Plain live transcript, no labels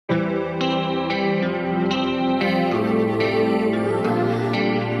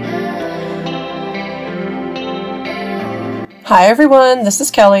Hi everyone, this is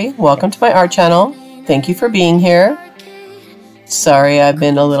Kelly. Welcome to my art channel. Thank you for being here. Sorry I've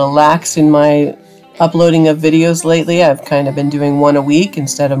been a little lax in my uploading of videos lately. I've kind of been doing one a week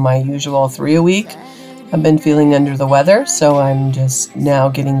instead of my usual 3 a week. I've been feeling under the weather, so I'm just now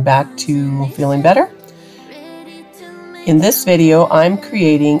getting back to feeling better. In this video, I'm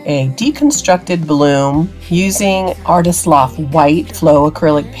creating a deconstructed bloom using Artist Loft White Flow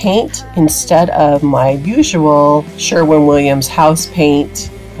acrylic paint instead of my usual Sherwin-Williams house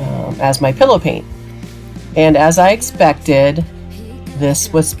paint as my pillow paint. And as I expected,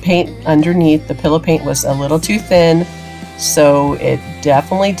 this was paint underneath. The pillow paint was a little too thin, so it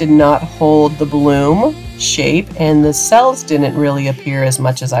definitely did not hold the bloom shape, and the cells didn't really appear as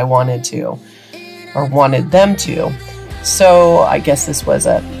much as I wanted to, or wanted them to. So I guess this was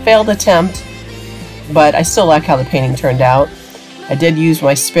a failed attempt, but I still like how the painting turned out. I did use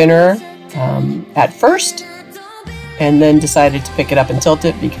my spinner at first, and then decided to pick it up and tilt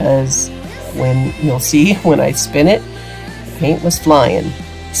it because when you'll see when I spin it, the paint was flying.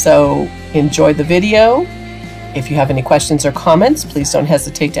 So enjoy the video. If you have any questions or comments, please don't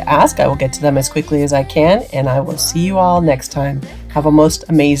hesitate to ask. I will get to them as quickly as I can, and I will see you all next time. Have a most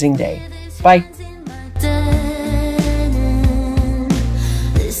amazing day. Bye.